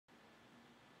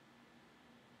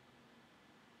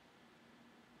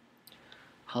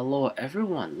Hello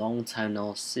everyone, long time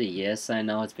no see. Yes, I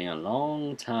know it's been a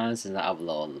long time since I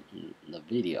uploaded the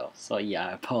video, so yeah,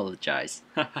 I apologize.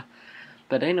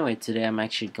 But anyway, today I'm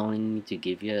actually going to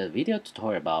give you a video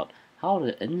tutorial about how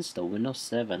to install Windows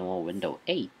 7 or Windows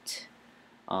 8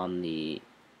 on the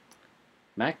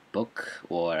MacBook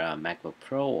or MacBook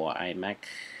Pro or iMac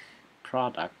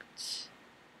product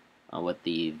with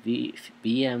the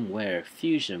VMware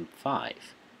Fusion 5.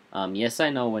 Yes, I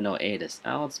know Windows 8 is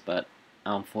out, but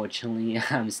unfortunately,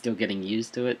 I'm still getting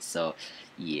used to it, so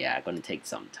yeah, gonna take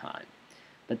some time.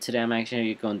 But today I'm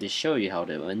actually going to show you how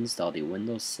to install the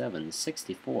Windows 7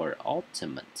 64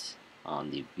 Ultimate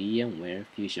on the VMware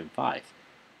Fusion 5.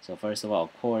 So first of all,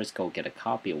 of course, go get a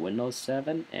copy of Windows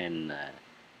 7 and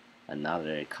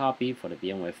another copy for the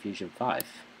VMware Fusion 5.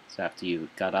 So after you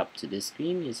got up to this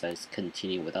screen, you says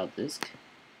continue without disk.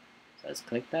 So let's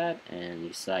click that and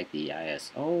you select the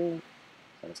ISO. So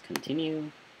let's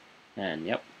continue. And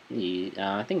yep,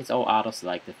 I think it's all auto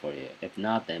selected for you. If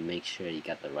not, then make sure you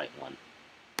got the right one.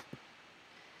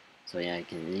 So yeah, you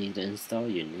can need to install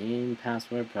your name,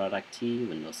 password, product key,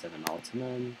 Windows 7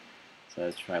 Ultimate. So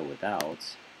let's try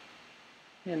without.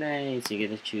 And then so you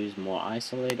get to choose more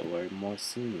isolated or more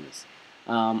seamless.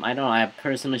 I don't know, I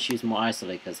personally choose more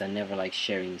isolated because I never like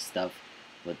sharing stuff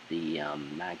with the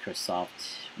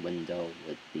Microsoft window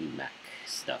with the Mac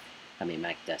stuff. I mean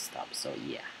Mac desktop, so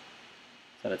yeah.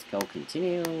 So let's go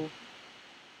continue.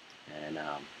 And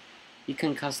you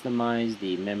can customize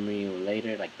the memory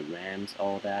later, like the RAMs,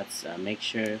 all that. Make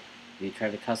sure you try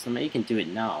to customize. You can do it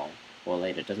now or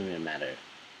later, doesn't really matter.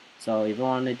 So if you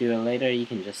want to do it later, you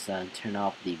can just turn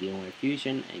off the VMware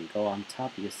Fusion and go on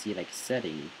top. You'll see like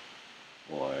setting,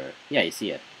 or yeah, you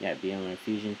see it. Yeah, VMware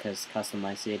Fusion because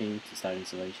customize setting to start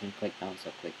installation. Click down,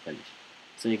 so click finish.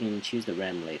 So you can choose the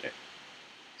RAM later.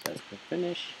 So let's click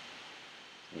finish.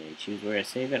 And you choose where to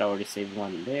save it. I already saved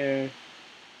one there.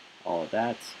 All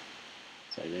that.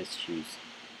 So let's choose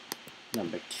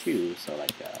number 2. So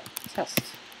like test.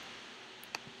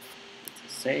 It's a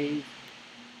save.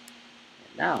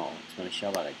 Now it's going to show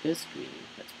up like this screen.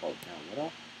 Let's pull it down a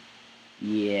little.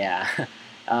 Yeah,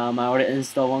 I already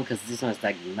installed one because this one's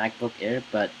like MacBook Air.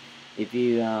 But if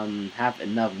you have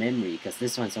enough memory, because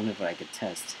this one's only for like a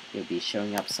test, it'll be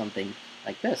showing up something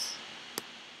like this.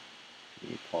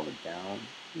 Let me pull it down.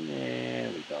 There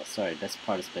we go. Sorry, this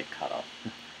part is a bit cut off.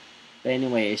 But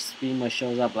anyway, it pretty much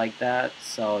shows up like that.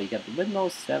 So you got the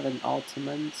Windows 7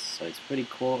 Ultimate, so it's pretty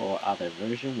cool, or other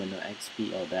version, Windows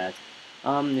XP, all that.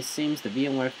 It seems the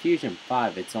VMware Fusion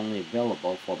 5, it's only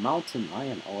available for Mountain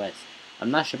Lion OS.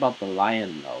 I'm not sure about the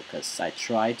Lion though, because I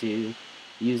tried to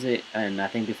use it, and I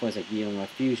think before it's a VMware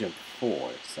Fusion 4,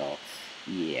 so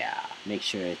yeah, make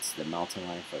sure it's the Mountain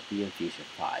Lion for VMware Fusion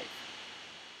 5.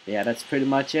 Yeah, that's pretty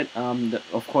much it.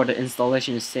 Of course, the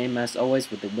installation is same as always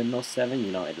with the Windows 7.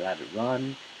 You know, it let it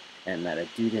run and let it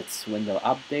do its window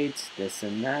updates, this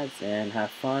and that, and have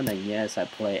fun. And yes, I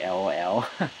play LOL.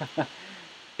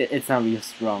 It's not real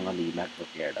strong on the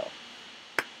MacBook Air though.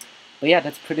 But yeah,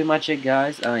 that's pretty much it,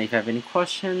 guys. If you have any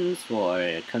questions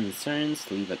or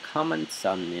concerns, leave a comment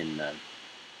in the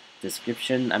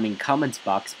description. I mean, comments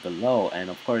box below, and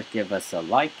of course, give us a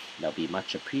like. That'll be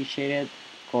much appreciated.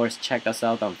 Of course, check us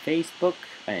out on Facebook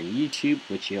and YouTube,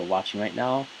 which you're watching right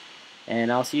now.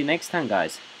 And I'll see you next time,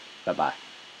 guys. Bye-bye.